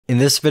In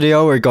this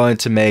video, we're going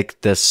to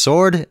make this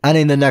sword, and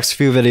in the next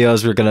few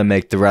videos, we're going to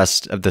make the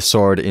rest of the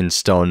sword in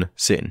stone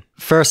scene.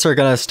 First, we're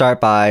going to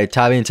start by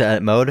tabbing to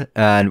edit mode,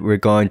 and we're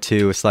going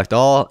to select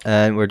all,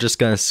 and we're just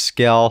going to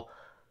scale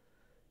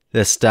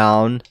this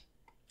down,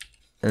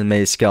 and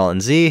maybe scale in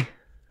Z,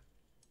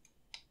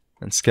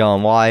 and scale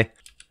in Y.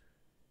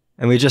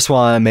 And we just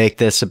want to make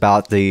this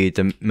about the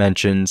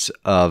dimensions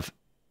of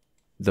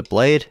the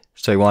blade,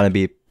 so we want to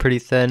be pretty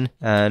thin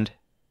and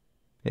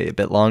maybe a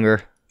bit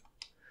longer.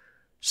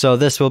 So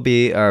this will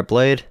be our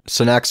blade.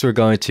 So next we're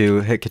going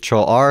to hit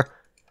Control R,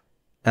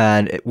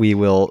 and we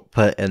will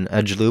put an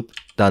edge loop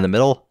down the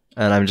middle,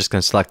 and I'm just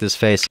going to select this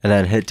face and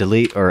then hit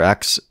delete or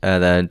X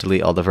and then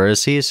delete all the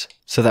vertices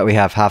so that we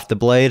have half the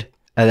blade.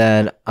 And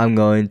then I'm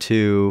going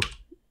to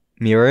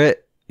mirror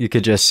it. You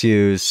could just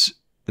use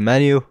the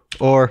menu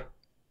or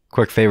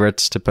quick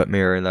favorites to put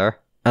mirror in there.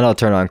 And I'll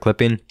turn on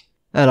clipping.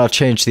 And I'll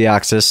change the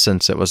axis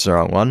since it was the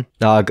wrong one.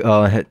 Now I'll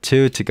go and hit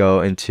 2 to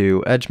go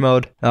into edge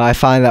mode. Now I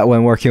find that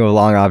when working with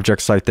long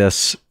objects like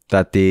this,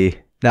 that the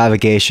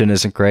navigation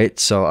isn't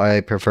great, so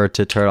I prefer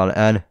to turn on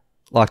N,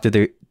 lock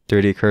the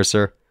 3D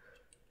cursor,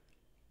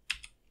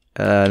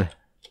 and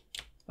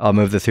I'll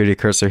move the 3D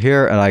cursor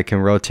here, and I can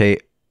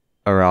rotate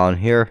around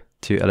here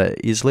to edit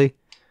easily.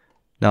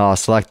 Now I'll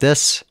select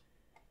this,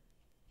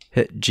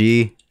 hit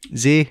G,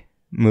 Z,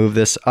 move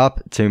this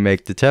up to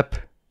make the tip,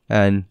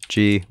 and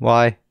G,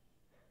 Y.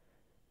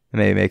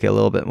 Maybe make it a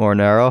little bit more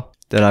narrow.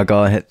 Then I'll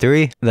go and hit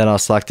 3. Then I'll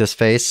select this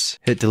face,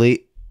 hit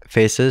delete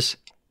faces,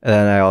 and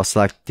then I'll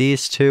select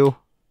these two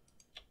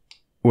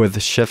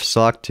with shift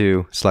select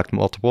to select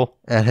multiple,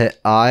 and hit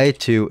I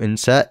to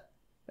inset.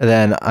 And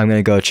then I'm going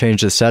to go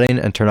change the setting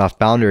and turn off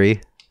boundary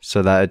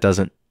so that it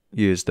doesn't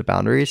use the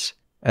boundaries.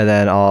 And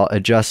then I'll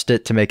adjust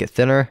it to make it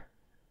thinner,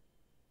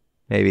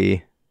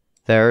 maybe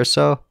there or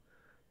so,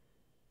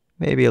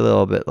 maybe a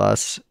little bit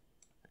less.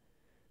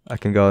 I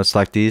can go and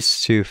select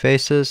these two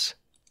faces.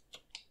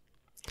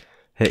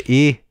 Hit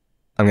E,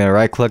 I'm going to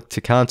right click to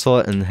cancel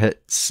it and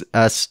hit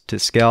S to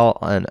scale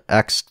and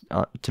X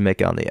to make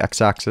it on the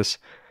X axis.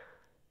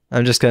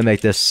 I'm just going to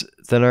make this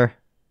thinner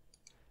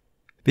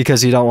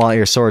because you don't want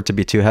your sword to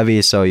be too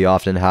heavy, so you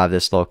often have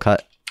this little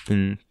cut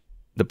in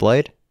the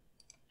blade.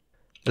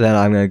 Then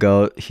I'm going to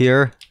go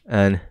here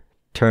and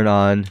turn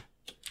on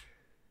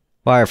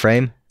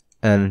wireframe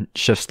and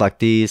shift select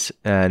these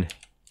and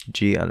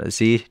G on a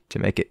Z to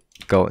make it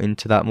go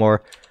into that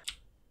more.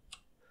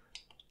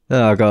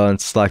 Then I'll go and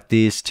select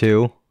these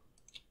two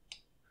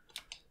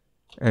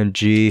and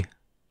G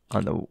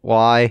on the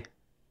Y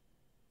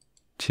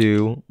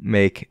to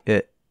make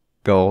it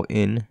go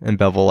in and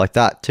bevel like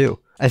that too.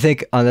 I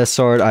think on this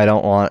sword I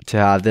don't want to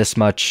have this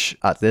much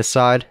at this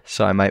side,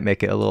 so I might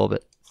make it a little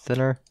bit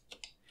thinner.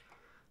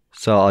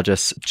 So I'll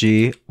just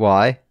G,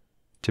 Y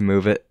to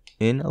move it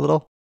in a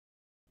little.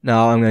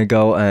 Now I'm going to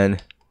go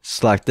and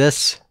select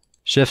this,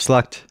 shift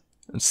select,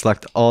 and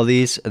select all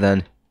these, and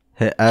then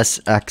hit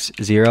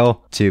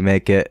SX0 to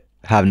make it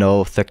have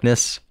no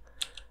thickness.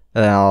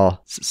 And then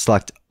I'll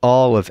select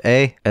all with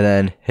A and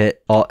then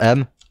hit Alt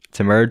M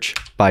to merge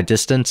by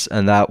distance,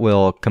 and that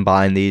will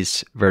combine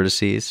these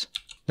vertices.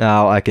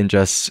 Now I can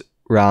just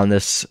round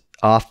this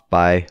off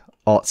by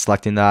Alt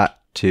selecting that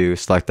to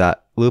select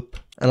that loop.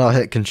 And I'll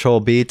hit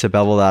Control B to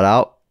bevel that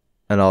out.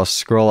 And I'll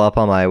scroll up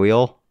on my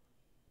wheel,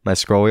 my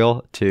scroll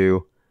wheel,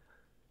 to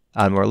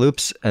add more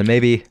loops. And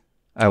maybe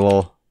I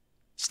will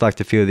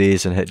select a few of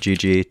these and hit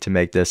GG to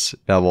make this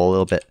bevel a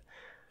little bit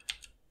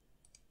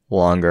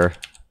longer.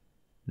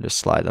 Just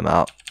slide them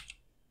out.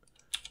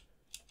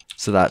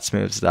 So that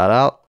smooths that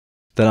out.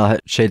 Then I'll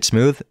hit Shade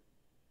Smooth.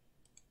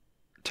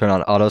 Turn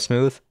on Auto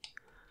Smooth.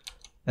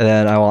 And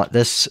then I want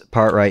this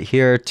part right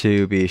here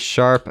to be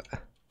sharp,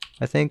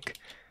 I think.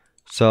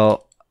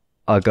 So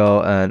I'll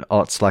go and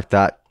Alt select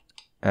that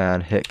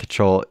and hit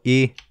Control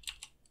E,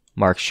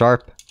 mark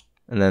sharp,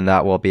 and then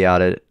that will be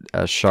added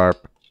as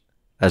sharp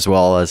as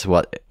well as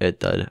what it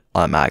did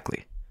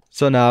automatically.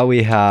 So now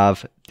we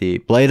have the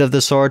blade of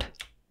the sword.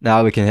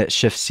 Now we can hit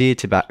Shift C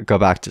to go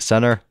back to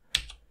center,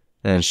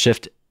 and then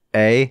Shift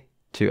A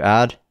to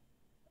add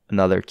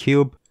another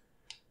cube.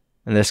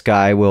 And this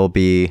guy will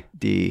be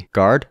the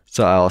guard.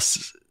 So I'll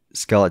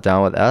scale it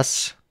down with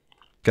S,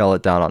 scale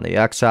it down on the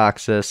X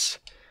axis,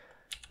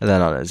 and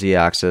then on the Z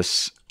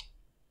axis,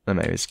 and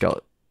maybe scale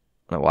it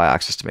on the Y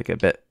axis to make it a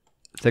bit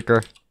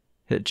thicker.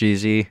 Hit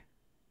GZ.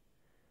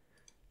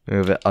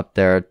 Move it up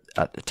there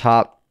at the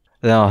top.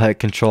 Then I'll hit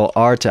Control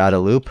R to add a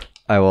loop.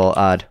 I will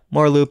add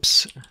more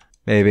loops.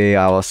 Maybe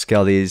I will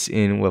scale these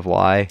in with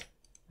Y,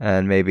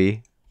 and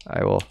maybe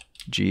I will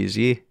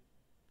GZ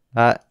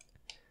that,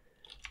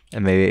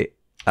 and maybe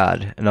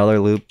add another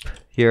loop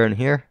here and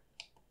here.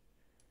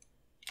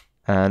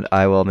 And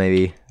I will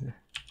maybe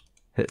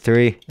hit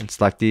 3 and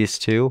select these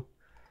two,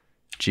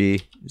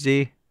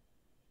 GZ,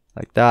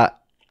 like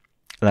that.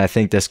 And I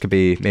think this could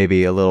be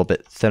maybe a little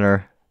bit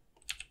thinner.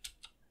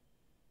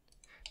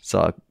 So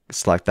I'll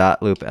select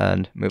that loop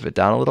and move it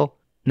down a little.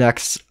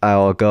 Next, I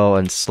will go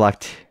and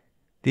select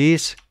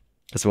these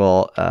as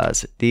well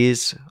as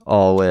these,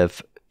 all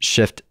with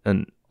Shift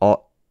and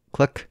Alt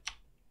click.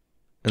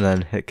 and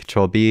then hit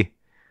Control B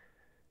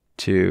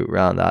to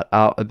round that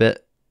out a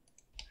bit.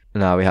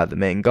 Now we have the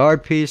main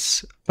guard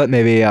piece, but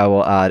maybe I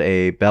will add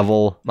a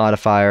bevel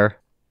modifier.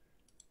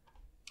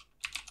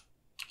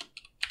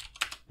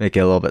 Make it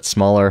a little bit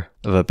smaller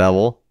of a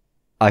bevel.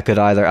 I could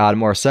either add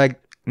more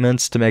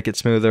segments to make it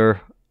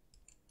smoother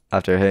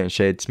after hitting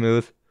shade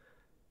smooth,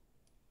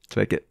 to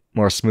make it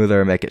more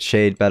smoother, make it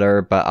shade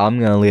better, but I'm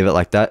going to leave it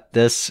like that,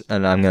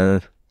 and I'm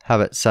going to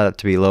have it set up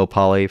to be low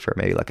poly for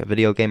maybe like a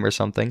video game or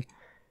something.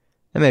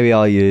 And maybe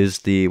I'll use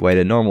the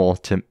weighted normal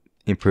to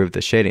improve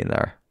the shading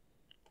there.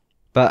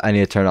 But I need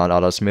to turn on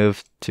auto smooth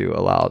to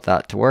allow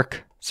that to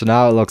work. So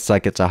now it looks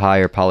like it's a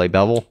higher poly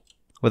bevel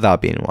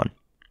without being one.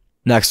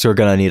 Next, we're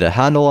going to need a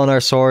handle on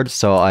our sword.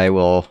 So I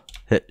will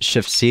hit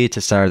Shift C to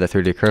center the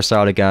 3D cursor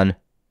out again.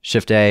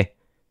 Shift A.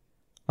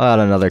 I'll add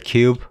another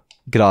cube.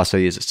 You could also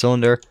use a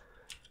cylinder.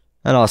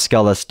 And I'll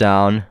scale this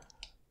down.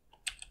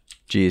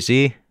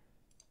 GZ.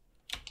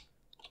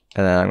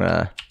 And then I'm going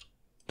to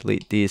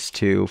delete these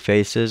two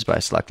faces by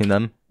selecting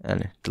them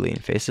and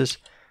deleting faces.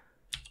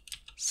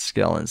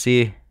 Scale and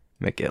Z.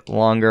 Make it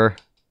longer.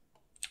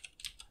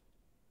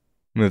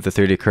 Move the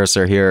 3D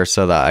cursor here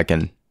so that I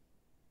can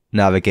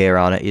navigate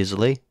around it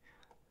easily.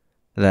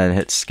 And then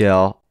hit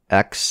scale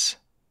X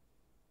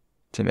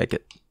to make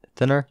it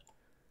thinner.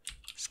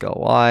 Scale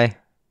Y.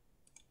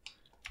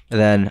 And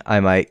then I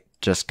might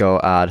just go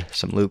add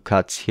some loop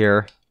cuts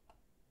here.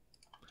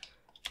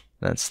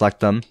 Then select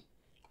them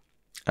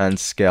and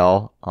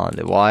scale on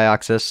the Y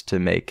axis to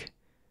make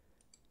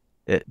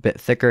it a bit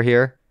thicker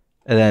here.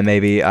 And then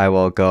maybe I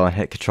will go and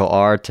hit Control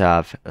R to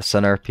have a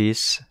center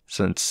piece,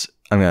 since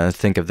I'm going to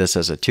think of this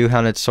as a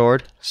two-handed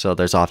sword. So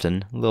there's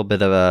often a little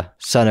bit of a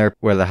center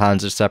where the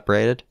hands are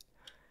separated.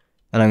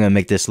 And I'm going to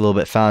make this a little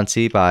bit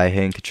fancy by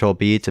hitting Control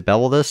B to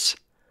bevel this.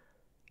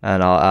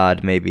 And I'll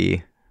add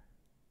maybe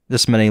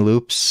this many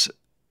loops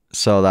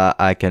so that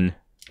I can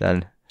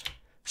then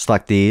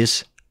select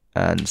these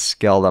and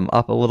scale them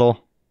up a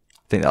little.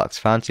 I think that looks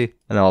fancy.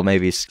 And I'll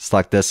maybe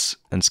select this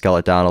and scale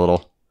it down a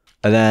little.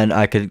 And then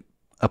I could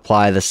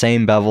apply the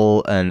same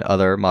bevel and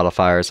other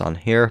modifiers on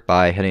here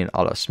by hitting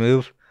auto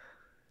smooth.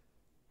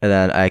 And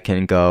then I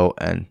can go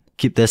and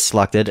keep this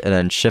selected and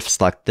then shift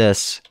select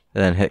this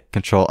and then hit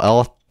Control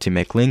L to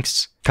make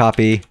links.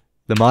 Copy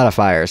the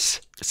modifiers.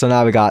 So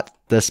now we got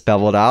this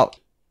beveled out.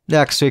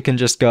 Next we can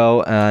just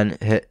go and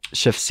hit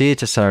Shift C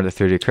to center the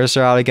 3D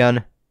cursor out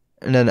again.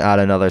 And then add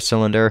another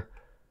cylinder.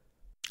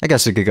 I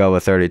guess we could go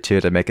with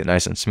 32 to make it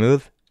nice and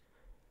smooth.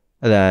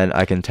 And then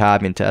I can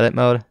tab into edit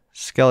mode,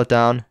 scale it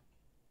down.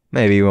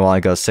 Maybe you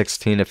want to go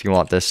 16 if you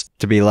want this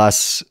to be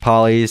less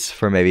polys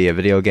for maybe a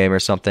video game or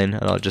something.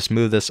 And I'll just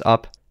move this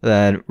up.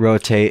 Then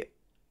rotate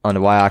on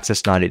the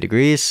y-axis 90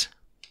 degrees.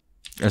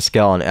 And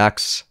scale on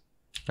X.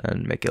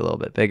 And make it a little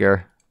bit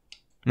bigger.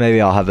 Maybe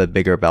I'll have a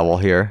bigger bevel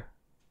here.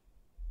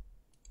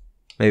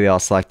 Maybe I'll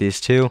select these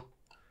two.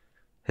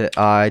 Hit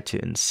I to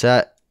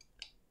inset.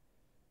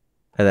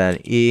 And then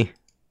E.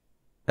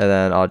 And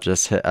then I'll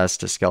just hit S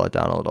to scale it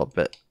down a little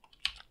bit.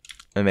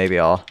 And maybe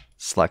I'll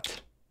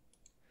select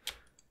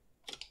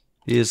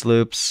these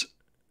loops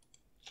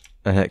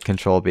and hit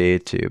Control B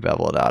to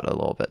bevel it out a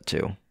little bit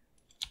too.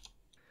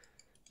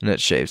 And it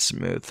shaves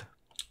smooth.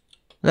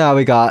 Now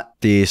we got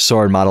the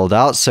sword modeled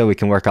out, so we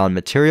can work on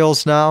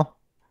materials now.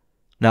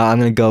 Now I'm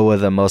going to go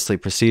with a mostly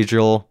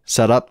procedural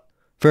setup.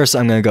 First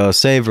I'm going to go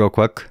save real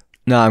quick.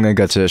 Now I'm going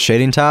to go to the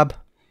shading tab.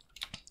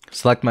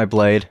 Select my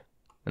blade,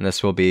 and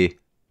this will be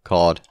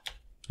called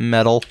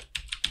metal.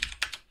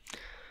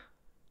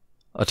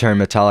 I'll turn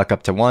metallic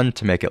up to 1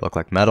 to make it look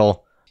like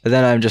metal. And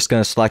then I'm just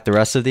going to select the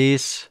rest of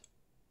these.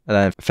 And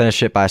then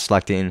finish it by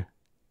selecting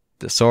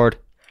the sword.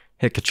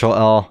 Hit Control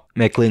L,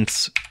 make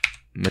links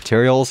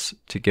materials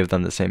to give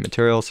them the same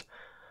materials.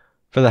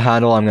 For the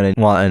handle, I'm going to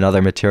want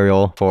another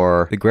material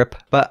for the grip,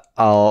 but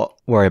I'll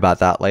worry about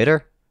that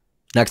later.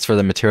 Next, for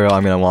the material,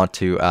 I'm going to want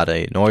to add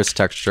a noise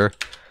texture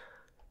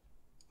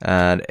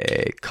and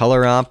a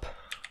color ramp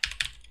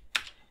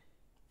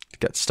to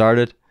get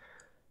started.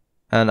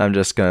 And I'm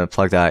just going to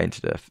plug that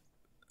into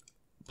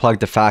plug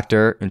the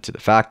factor into the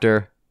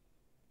factor,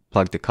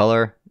 plug the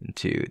color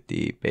into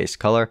the base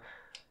color.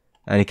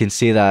 And you can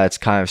see that it's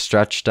kind of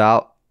stretched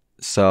out.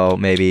 So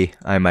maybe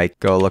I might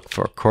go look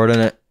for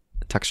coordinate,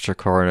 texture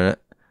coordinate,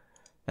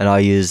 and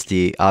I'll use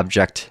the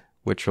object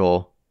which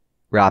will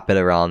wrap it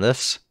around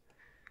this.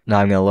 Now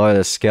I'm going to lower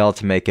the scale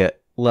to make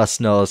it less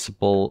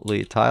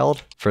noticeably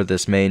tiled for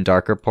this main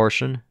darker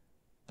portion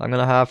I'm going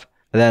to have.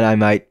 And then I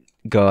might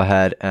go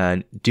ahead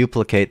and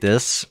duplicate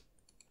this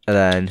and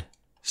then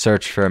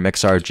search for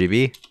mix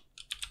RGB.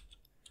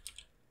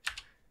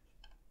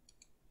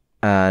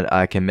 And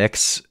I can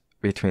mix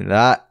between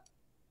that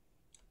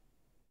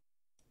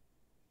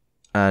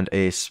and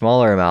a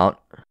smaller amount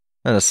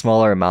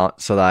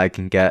so that I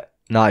can get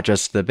not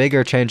just the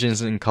bigger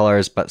changes in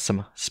colors, but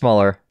some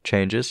smaller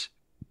changes.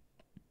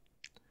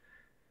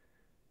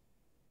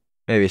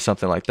 Maybe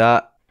something like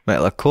that. Might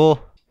look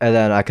cool. And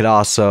then I could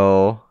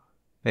also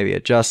maybe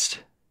adjust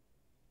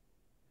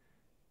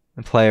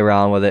and play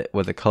around with it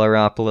with the color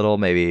ramp a little.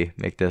 Maybe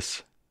make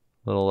this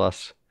a little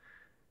less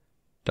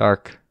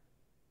dark.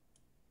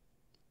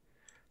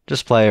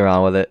 Just play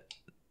around with it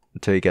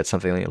until you get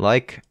something that you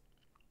like.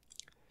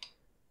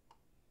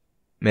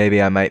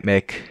 Maybe I might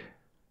make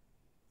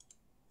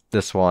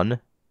this one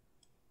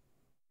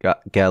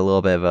get a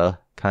little bit of a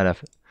kind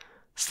of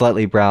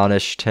slightly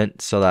brownish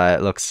tint so that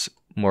it looks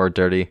more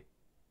dirty.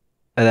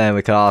 And then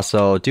we could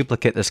also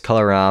duplicate this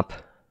color ramp,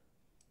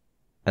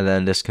 and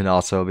then this can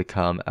also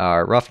become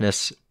our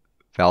roughness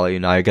value.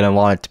 Now you're going to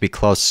want it to be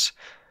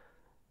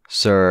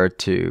closer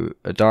to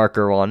a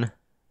darker one.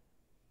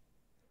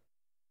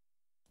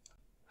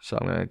 So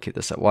I'm going to keep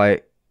this at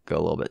white, go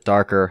a little bit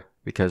darker,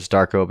 because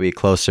darker will be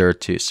closer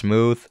to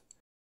smooth.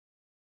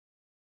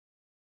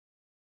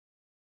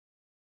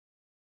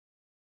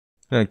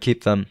 I'm going to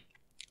keep them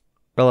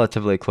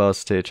relatively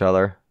close to each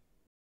other.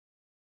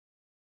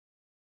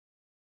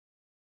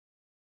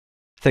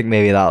 I think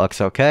maybe that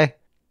looks okay.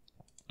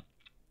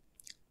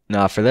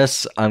 Now for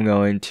this, I'm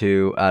going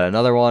to add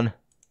another one.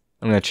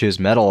 I'm going to choose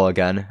metal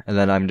again, and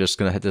then I'm just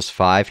going to hit this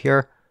 5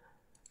 here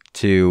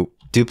to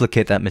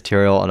duplicate that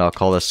material, and I'll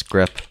call this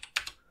grip.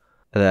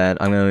 And then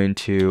I'm going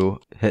to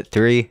hit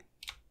 3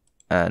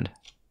 and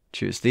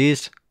choose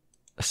these,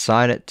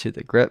 assign it to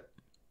the grip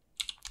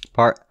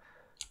part,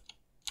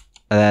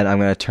 and then I'm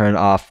going to turn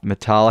off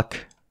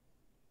metallic.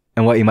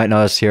 And what you might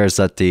notice here is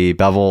that the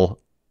bevel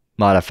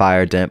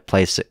modifier didn't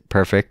place it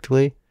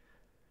perfectly.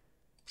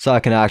 So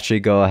I can actually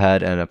go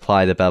ahead and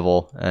apply the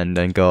bevel and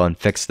then go and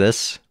fix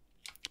this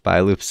by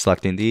loop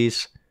selecting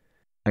these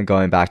and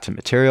going back to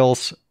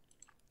materials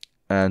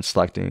and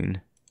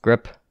selecting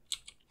grip.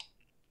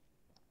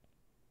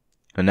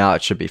 And now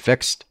it should be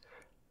fixed.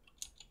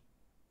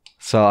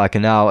 So I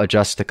can now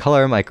adjust the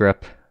color of my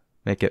grip,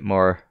 make it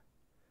more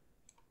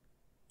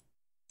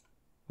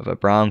of a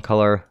brown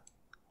color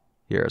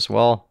here as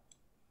well.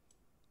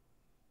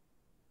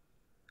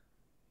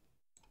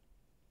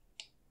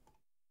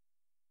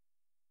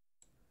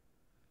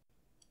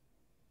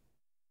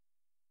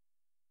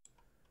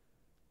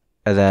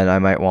 And then I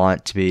might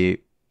want it to be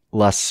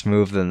less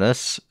smooth than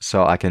this,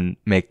 so I can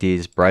make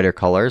these brighter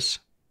colors.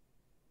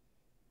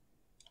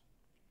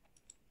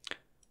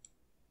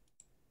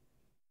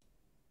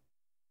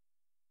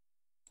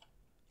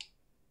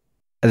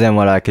 And then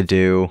what I could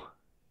do,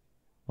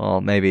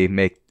 well, maybe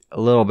make a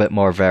little bit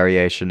more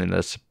variation in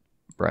this,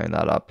 brighten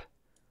that up.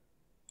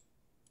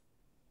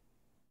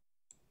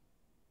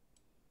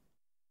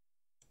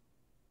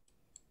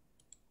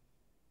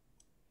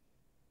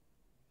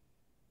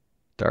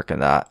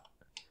 Darken that.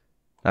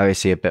 Now we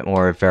see a bit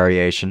more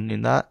variation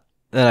in that.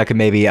 Then I could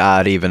maybe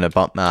add even a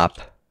bump map.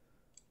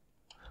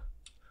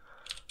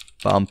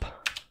 Bump.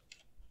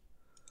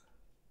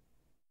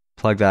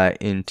 Plug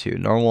that into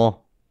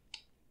normal.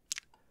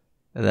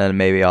 And then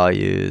maybe I'll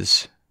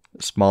use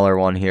a smaller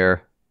one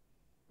here.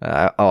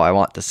 I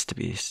want this to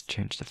be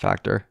change the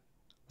factor.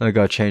 I'm gonna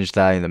go change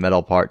that in the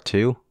middle part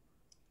too.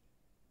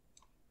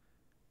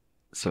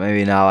 So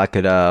maybe now I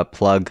could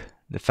plug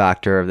the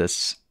factor of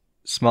this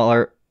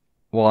smaller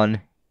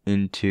one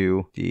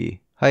into the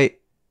height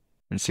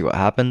and see what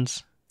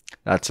happens.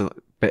 That's a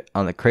bit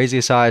on the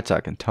crazy side, so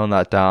I can tone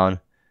that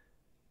down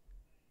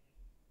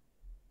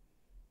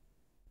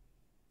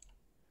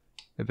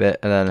a bit,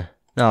 and then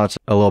now it's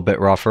a little bit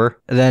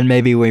rougher. And then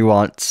maybe we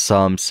want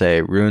some,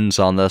 say, runes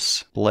on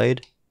this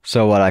blade.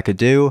 So what I could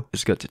do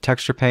is go to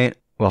texture paint.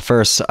 Well,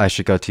 first I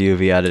should go to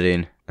UV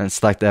editing and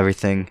select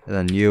everything, and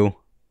then U,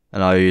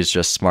 and I'll use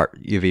just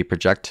Smart UV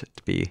Project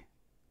to be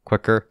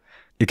quicker.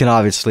 You can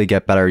obviously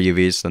get better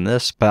UVs than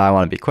this, but I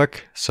want to be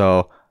quick,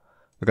 so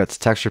we'll go to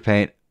texture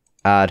paint,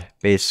 add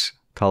base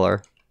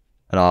color,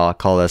 and I'll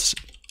call this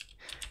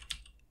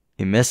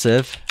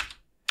emissive,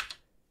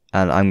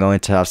 and I'm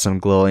going to have some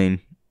glowing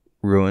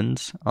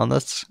ruins on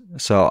this.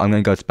 So I'm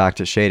going to go back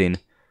to shading,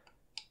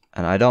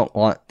 and I don't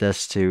want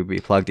this to be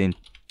plugged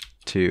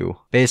into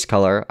base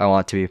color, I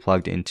want it to be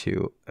plugged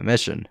into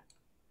emission.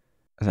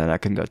 And then I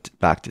can go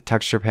back to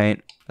texture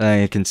paint. And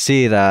then you can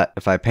see that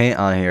if I paint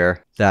on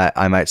here, that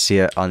I might see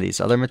it on these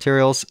other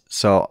materials.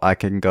 So I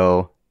can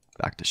go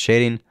back to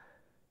shading,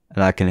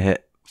 and I can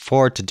hit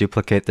 4 to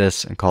duplicate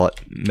this and call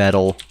it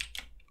metal,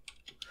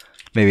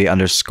 maybe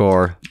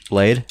underscore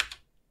blade.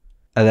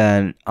 And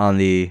then on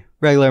the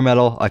regular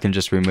metal, I can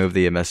just remove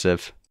the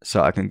emissive.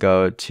 So I can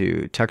go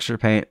to texture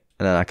paint,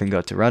 and then I can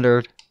go to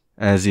rendered.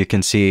 And as you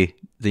can see,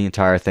 the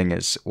entire thing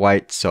is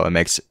white, so it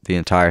makes the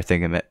entire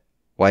thing emit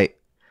white.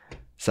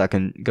 So I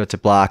can go to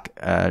black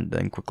and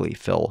then quickly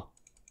fill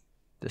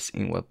this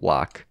in with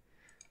black.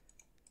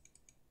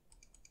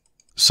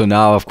 So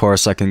now, of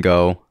course, I can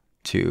go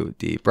to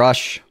the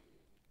brush,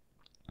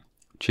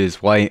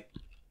 choose white,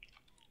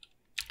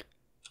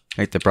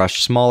 make the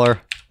brush smaller,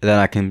 and then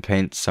I can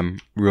paint some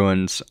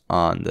ruins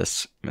on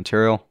this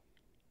material.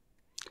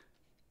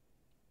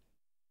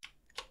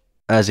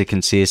 As you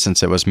can see,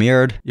 since it was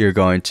mirrored, you're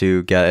going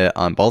to get it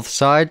on both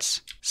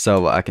sides.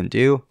 So what I can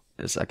do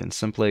is I can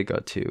simply go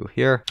to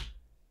here,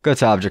 go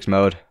to object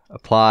mode,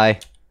 apply,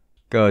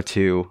 go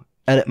to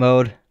edit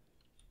mode,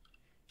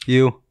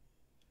 U,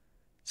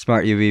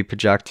 Smart UV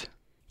Project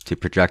to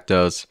project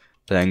those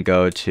then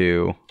go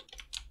to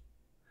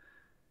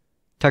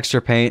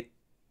texture paint,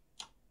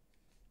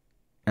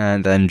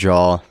 and then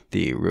draw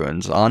the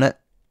ruins on it.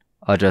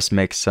 I'll just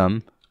make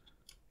some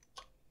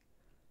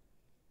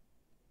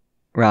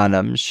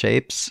random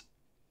shapes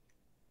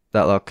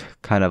that look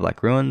kind of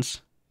like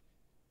ruins.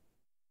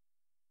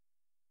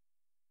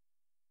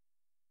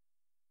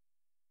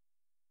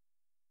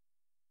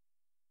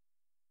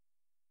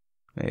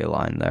 Maybe a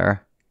line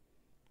there.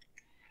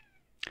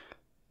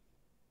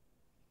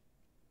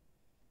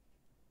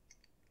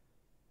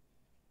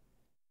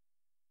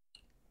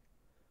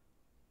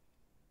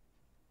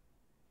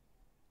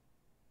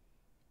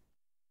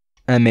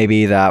 And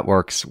maybe that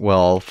works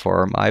well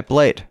for my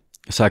blade.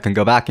 So I can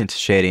go back into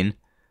shading.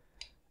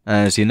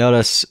 And as you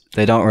notice,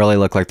 they don't really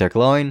look like they're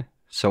glowing.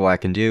 So what I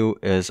can do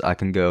is I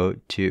can go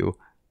to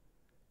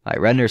my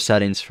render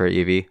settings for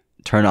Eevee,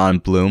 turn on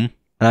bloom.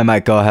 And I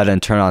might go ahead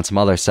and turn on some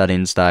other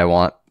settings that I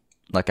want,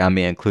 like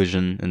ambient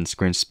occlusion and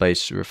screen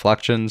space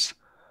reflections.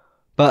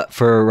 But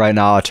for right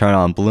now, I'll turn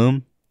on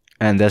bloom.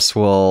 And this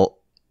will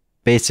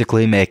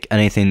basically make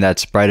anything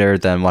that's brighter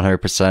than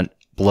 100%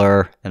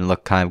 blur and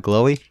look kind of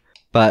glowy.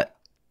 But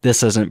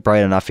this isn't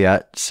bright enough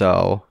yet,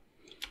 so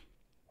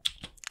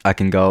I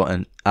can go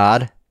and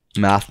add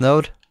math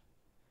node.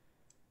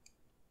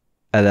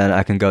 And then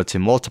I can go to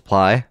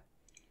multiply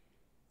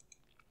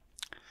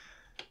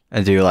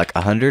and do like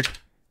 100.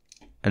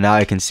 And now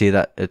I can see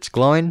that it's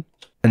glowing.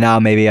 And now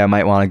maybe I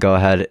might want to go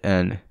ahead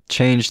and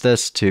change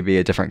this to be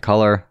a different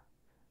color.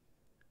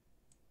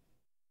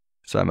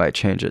 So I might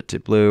change it to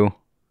blue,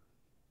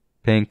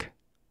 pink,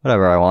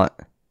 whatever I want.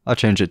 I'll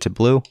change it to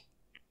blue.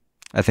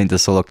 I think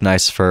this will look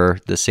nice for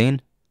the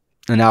scene.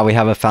 And now we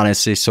have a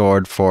fantasy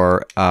sword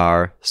for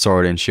our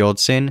sword and shield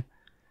scene.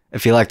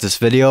 If you liked this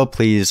video,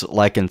 please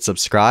like and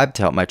subscribe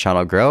to help my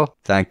channel grow.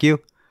 Thank you.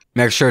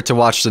 Make sure to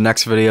watch the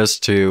next videos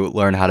to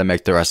learn how to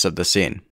make the rest of the scene.